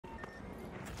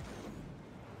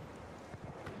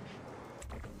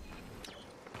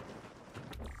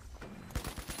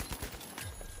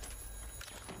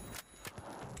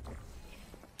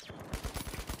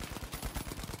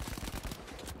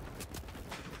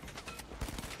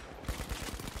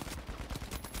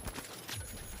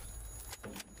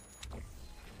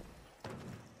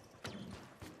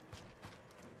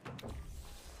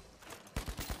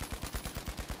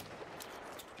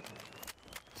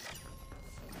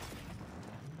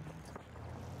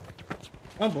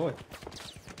Oh boy.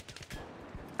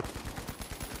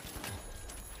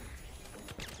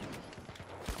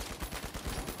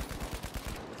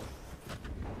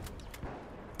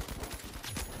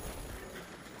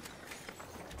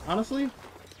 Honestly,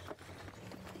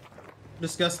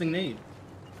 disgusting name.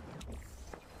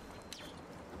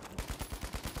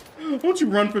 Won't you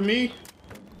run for me?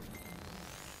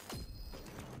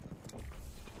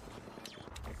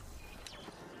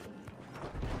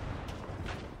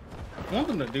 I want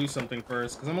them to do something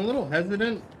first, because I'm a little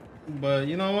hesitant, but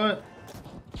you know what?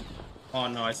 Oh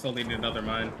no, I still need another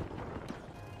mine.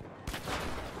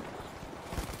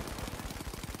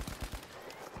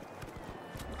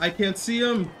 I can't see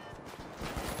him.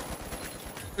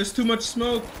 There's too much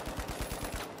smoke.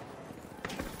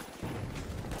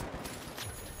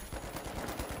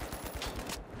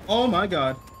 Oh my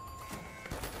god.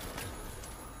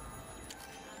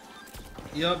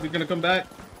 Yup, you're gonna come back.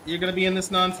 You're gonna be in this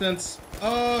nonsense.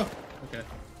 Oh, okay.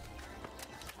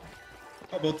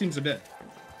 Oh, both teams are dead.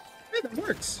 Hey, that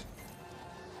works.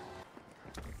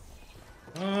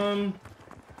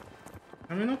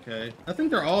 I mean, okay. I think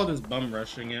they're all just bum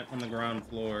rushing it on the ground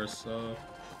floor, so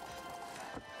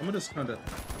I'm gonna just kind of.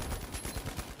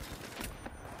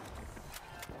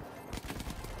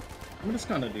 I'm gonna just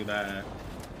kind of do that.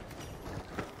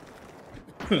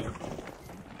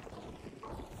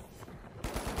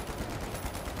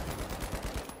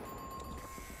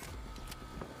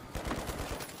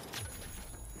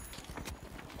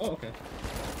 Oh, okay.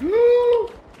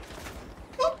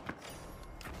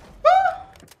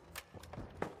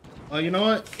 Oh, you know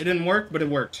what? It didn't work, but it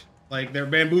worked. Like, they're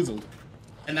bamboozled.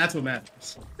 And that's what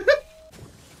matters.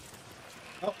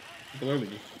 Oh, below me.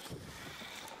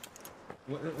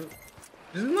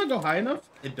 Does it not go high enough?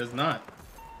 It does not.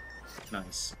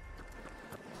 Nice.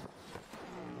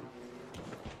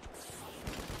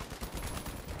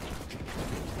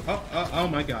 Oh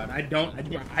my god. I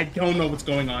don't know what's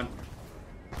going on.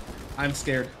 I'm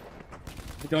scared.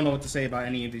 I don't know what to say about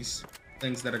any of these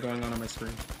things that are going on my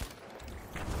screen.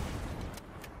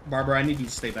 Barbara, I need you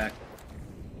to stay back.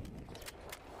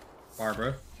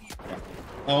 Barbara.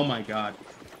 Oh my god.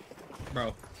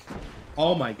 Bro.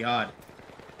 Oh my god.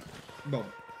 Bro.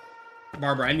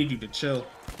 Barbara, I need you to chill.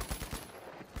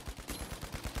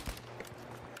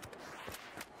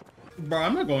 Bro,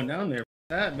 I'm not going down there.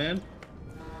 That, man.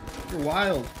 You're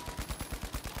wild.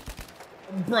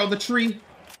 Bro, the tree.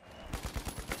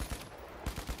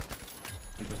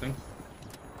 Interesting.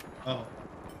 Oh.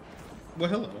 Well,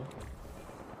 hello.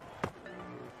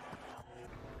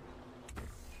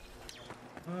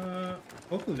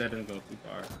 Hopefully that didn't go too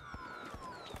far.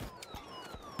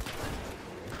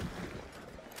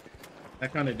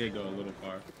 That kind of did go a little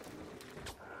far.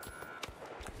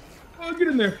 Oh, get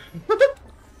in there. Alright,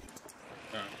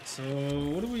 so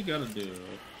what do we gotta do?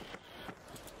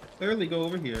 Clearly go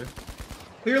over here.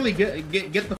 Clearly get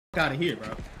the fuck out of here,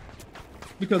 bro.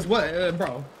 Because what,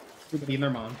 bro? Everybody and their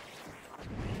mom.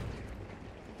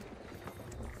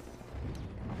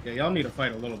 Yeah, y'all need to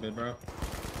fight a little bit, bro.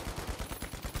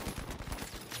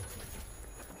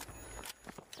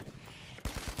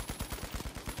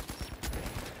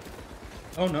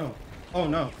 Oh no. Oh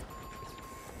no.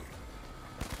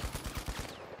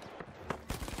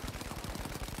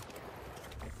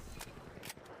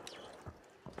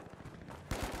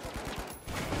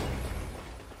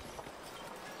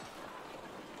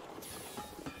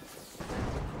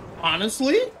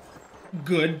 Honestly,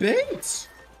 good baits.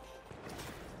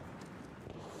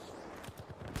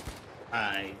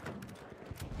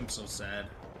 I'm so sad.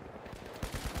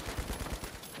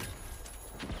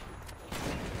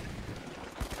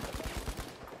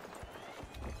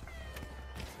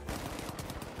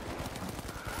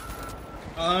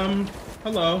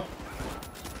 Hello.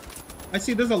 I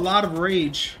see there's a lot of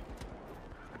rage.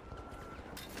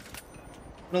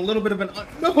 And a little bit of an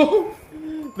no!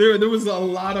 There was a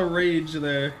lot of rage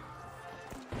there.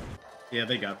 Yeah,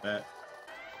 they got that.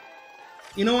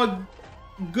 You know what?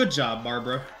 Good job,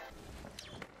 Barbara.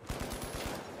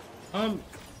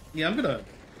 Yeah, I'm gonna...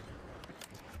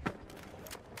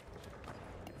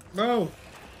 Bro.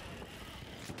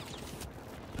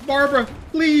 Barbara,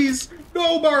 please!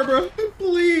 No, Barbara!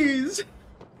 Please!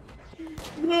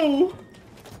 No!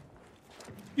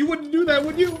 You wouldn't do that,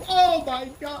 would you? Oh my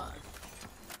god!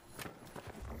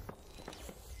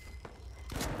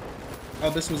 Oh,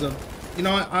 this was a... You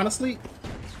know what, honestly,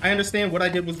 I understand what I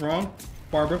did was wrong.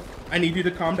 Barbara, I need you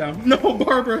to calm down. No,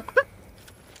 Barbara!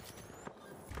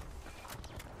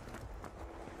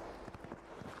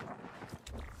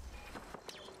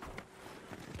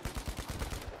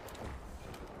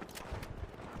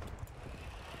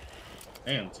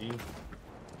 Damn, team.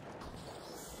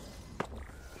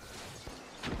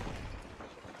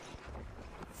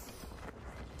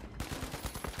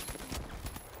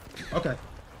 Okay.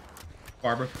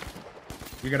 Barbara.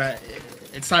 You're gonna...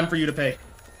 It's time for you to pay.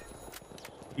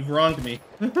 You've wronged me.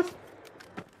 That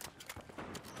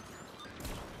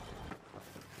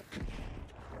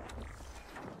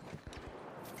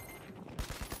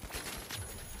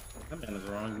man has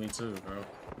wronged me too, bro.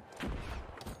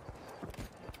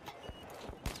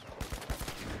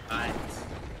 I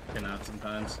cannot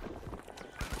sometimes.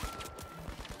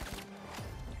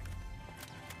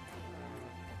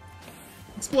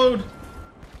 Explode!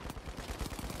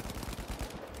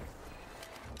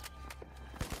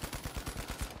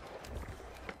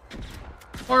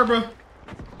 Barbara!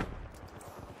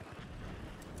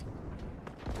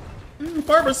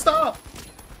 Barbara, stop!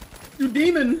 You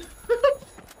demon!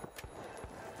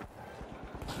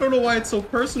 I don't know why it's so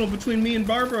personal between me and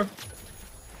Barbara.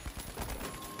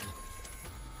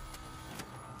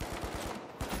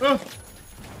 Oh!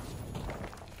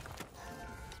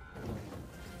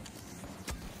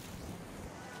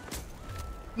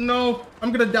 No,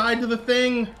 I'm gonna die to the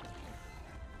thing.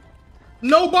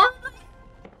 No, Barbara!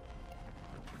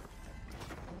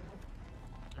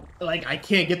 Like, I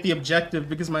can't get the objective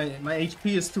because my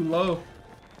HP is too low.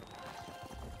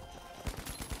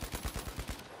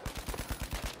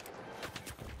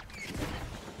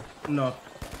 No.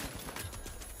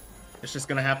 It's just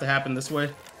gonna have to happen this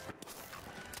way.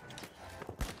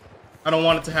 I don't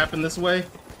want it to happen this way.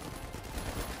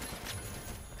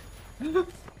 Bro,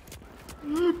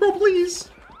 please.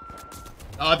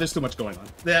 Oh, there's too much going on.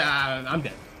 Yeah, I'm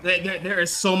dead. There is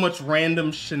so much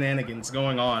random shenanigans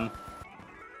going on.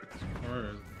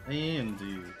 And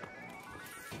dude.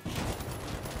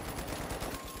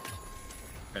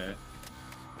 Okay.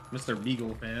 Mr.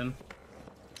 Beagle fan.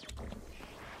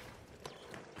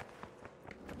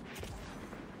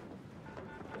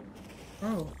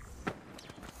 Oh.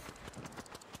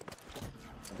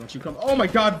 Don't you come. Oh my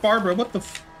god, Barbara, what the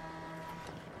f.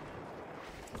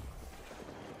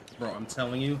 Bro, I'm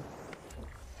telling you.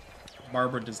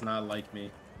 Barbara does not like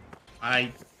me.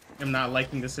 I am not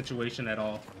liking this situation at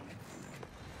all.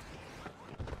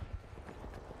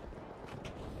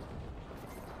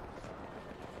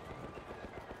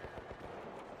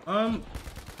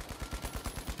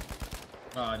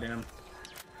 Aw, damn.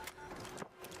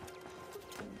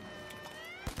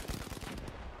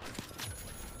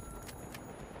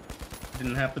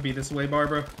 Didn't have to be this way,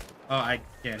 Barbara. Oh, I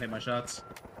can't hit my shots.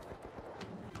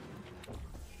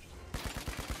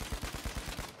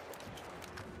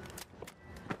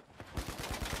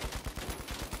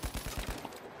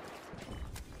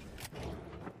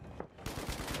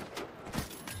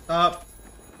 Stop.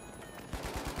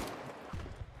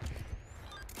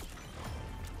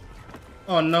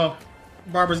 Oh no.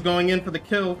 Barbara's going in for the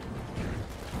kill.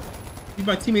 Leave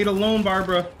my teammate alone,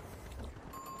 Barbara.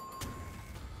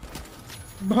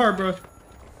 Barbara.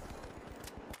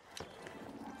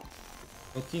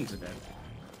 Both teams are dead.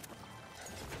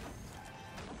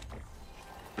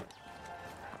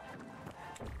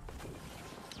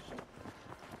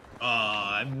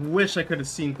 I wish I could have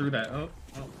seen through that. Oh.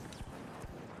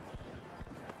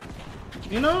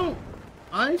 You know,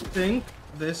 I think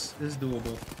this is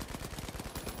doable.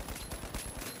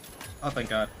 Oh, thank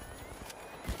God.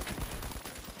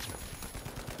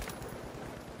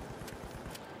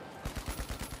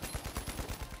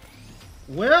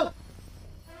 Well,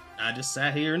 I just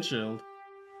sat here and chilled.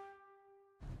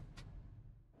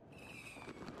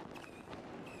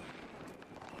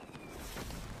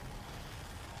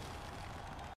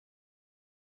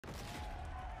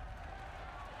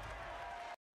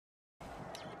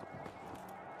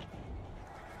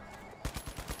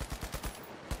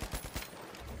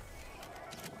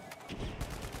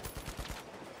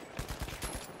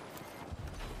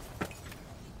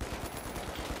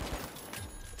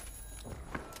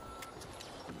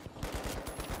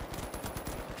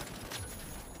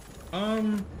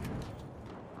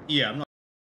 Yeah, I'm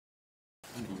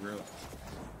gonna be real.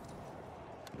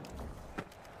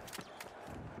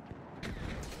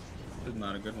 This is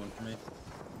not a good one for me.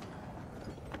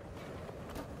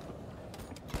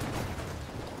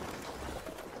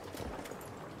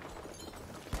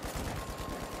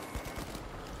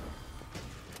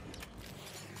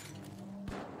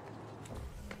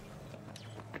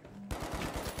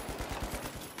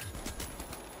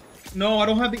 No, I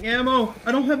don't have the ammo.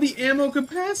 I don't have the ammo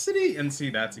capacity. And see,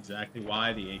 that's exactly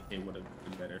why the AK would have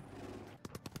been better.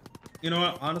 You know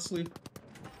what? Honestly,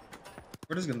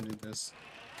 we're just gonna do this.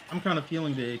 I'm kind of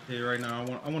feeling the AK right now.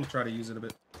 I want to try to use it a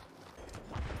bit.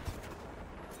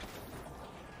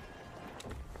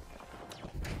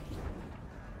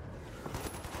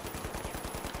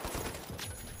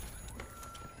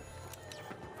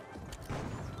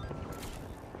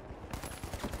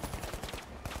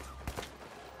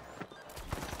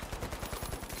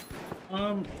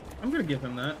 I'm gonna give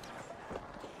him that.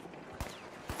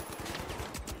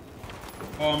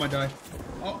 Oh, I might die.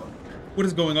 Oh, what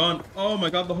is going on? Oh my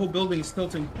god, the whole building is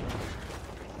tilting.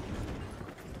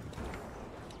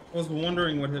 I was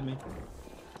wondering what hit me.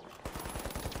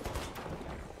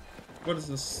 What is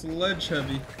this? Sledge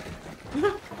heavy?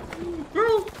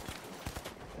 Bro!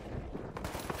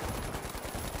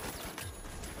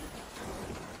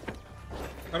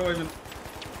 How do I even...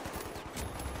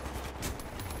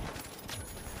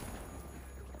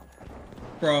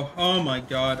 Bro, oh my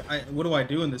god. What do I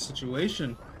do in this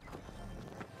situation?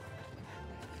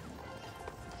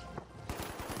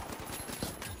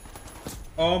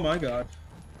 Oh my god.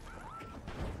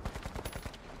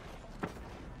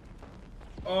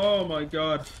 Oh my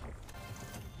god.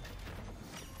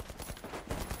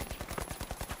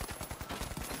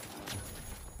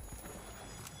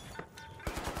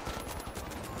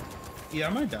 Yeah, I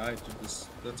might die to this.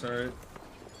 That's alright.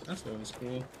 That's what was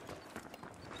cool.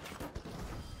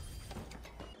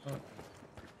 Oh.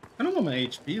 I don't want my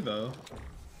HP though.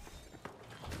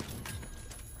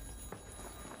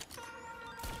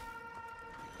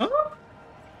 Huh?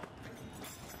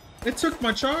 It took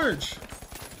my charge.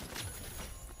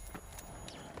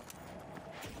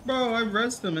 Bro, I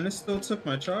rezzed him and it still took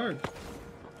my charge.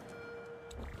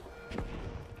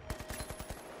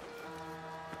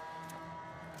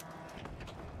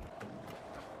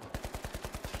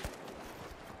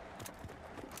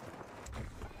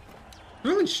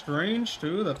 Really strange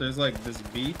too that there's like this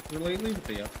beef lately with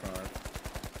the F5.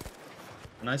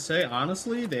 And I say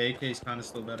honestly, the AK is kind of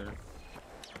still better.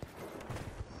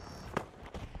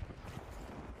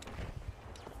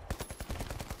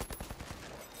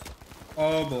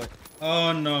 Oh boy.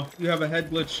 Oh no, you have a head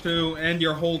glitch too, and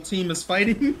your whole team is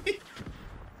fighting me.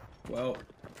 Well,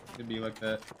 it could be like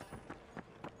that.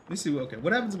 Let me see. Okay,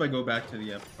 what happens if I go back to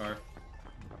the F car?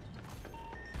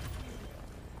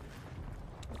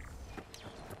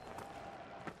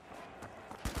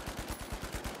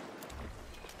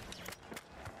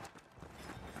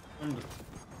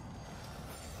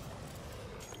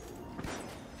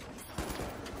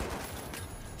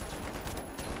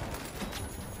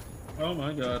 Oh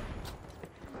my god.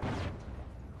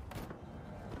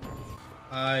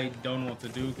 I don't know what to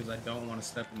do because I don't want to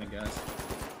step in the gas.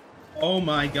 Oh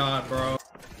my god, bro.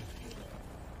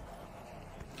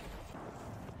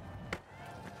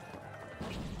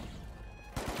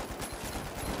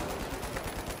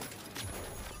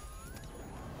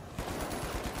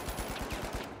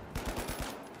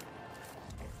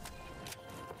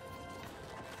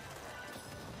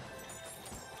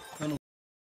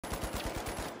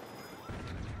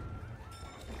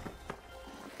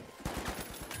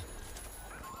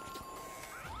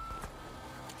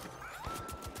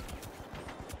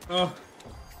 Oh.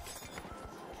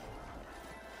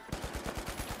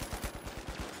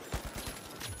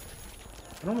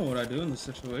 I don't know what I do in this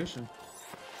situation.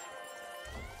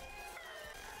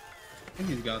 I think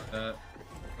he's got that.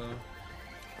 So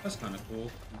that's kind of cool,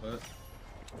 but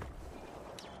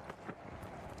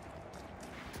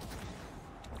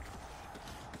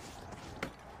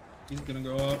he's gonna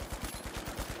go up.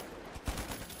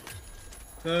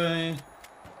 Okay.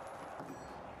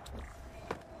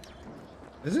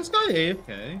 Is this guy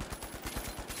AFK?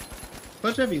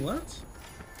 Clutch heavy left?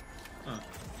 Huh.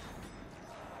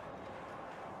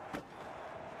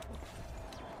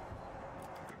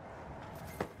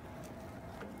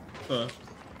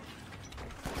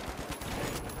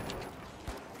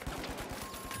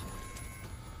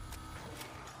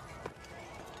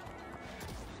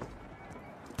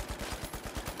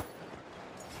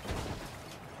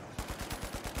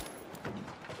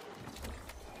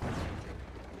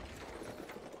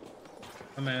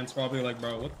 My man's probably like,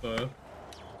 bro, what the?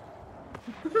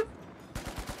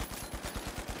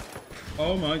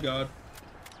 Oh my god.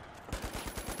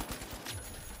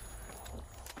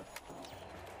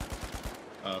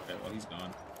 Oh, okay, well, he's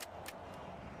gone.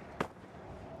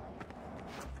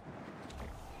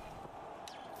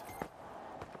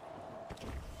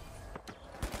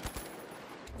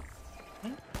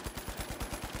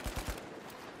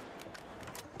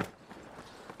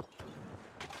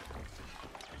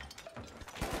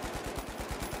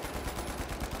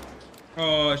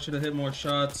 Oh, I should have hit more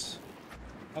shots.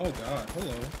 Oh god,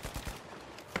 hello.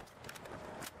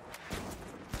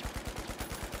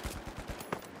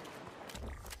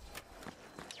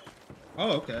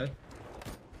 Oh, okay.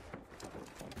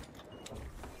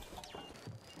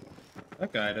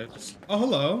 That guy did just... Oh,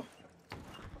 hello.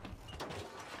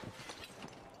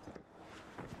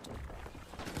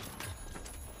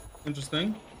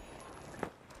 Interesting.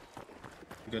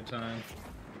 Good time.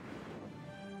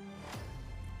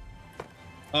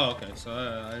 Oh, okay. So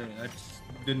I just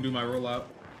didn't do my rollout.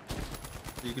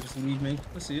 So you could just leave me.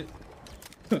 Let's see it.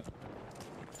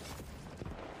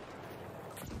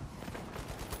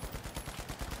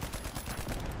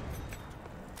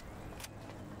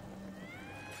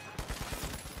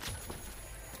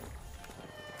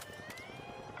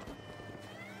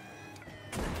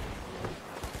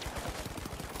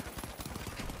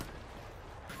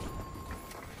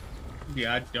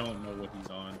 Yeah, I don't know what he's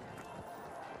on.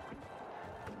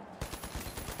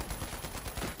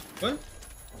 What?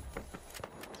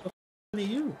 What the f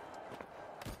are you?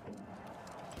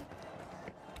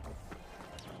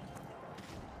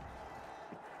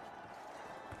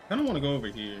 I don't want to go over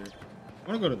here. I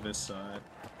want to go to this side.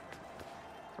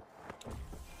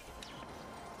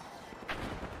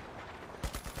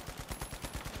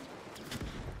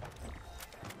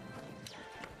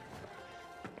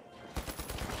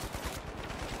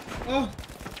 Oh!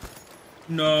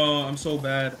 No, I'm so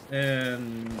bad.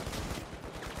 And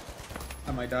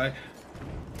I might die.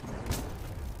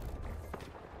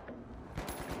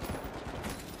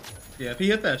 Yeah, if he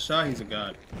hit that shot, he's a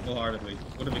god. Wholeheartedly.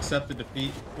 Would have accepted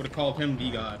defeat. Would have called him the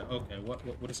god. Okay, what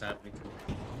is happening to me?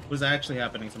 What is actually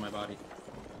happening to my body?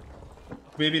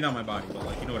 Maybe not my body, but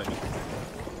like, you know what I mean.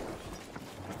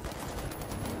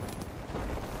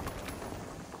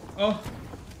 Oh!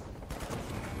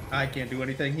 I can't do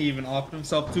anything. He even offered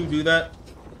himself to do that.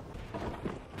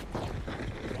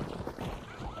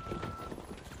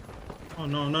 Oh,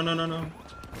 no, no, no, no, no.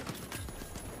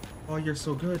 Oh, you're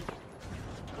so good.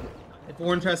 If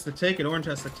Orange has to take it, Orange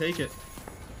has to take it.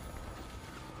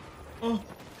 Oh.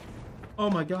 Oh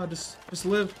my god, just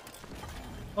live.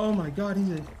 Oh my god,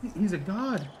 he's a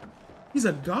god. He's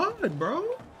a god, bro.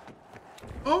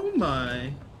 Oh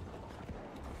my.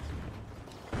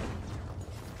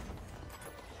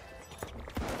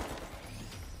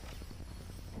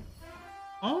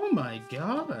 Oh my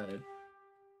god.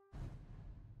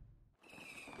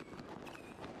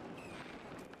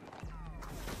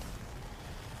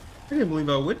 I can't believe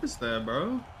I witnessed that,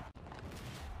 bro.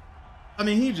 I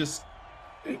mean, he just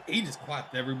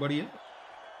clapped everybody up.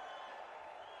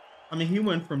 I mean, he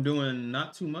went from doing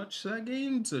not too much that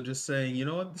game to just saying, you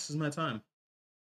know what, this is my time.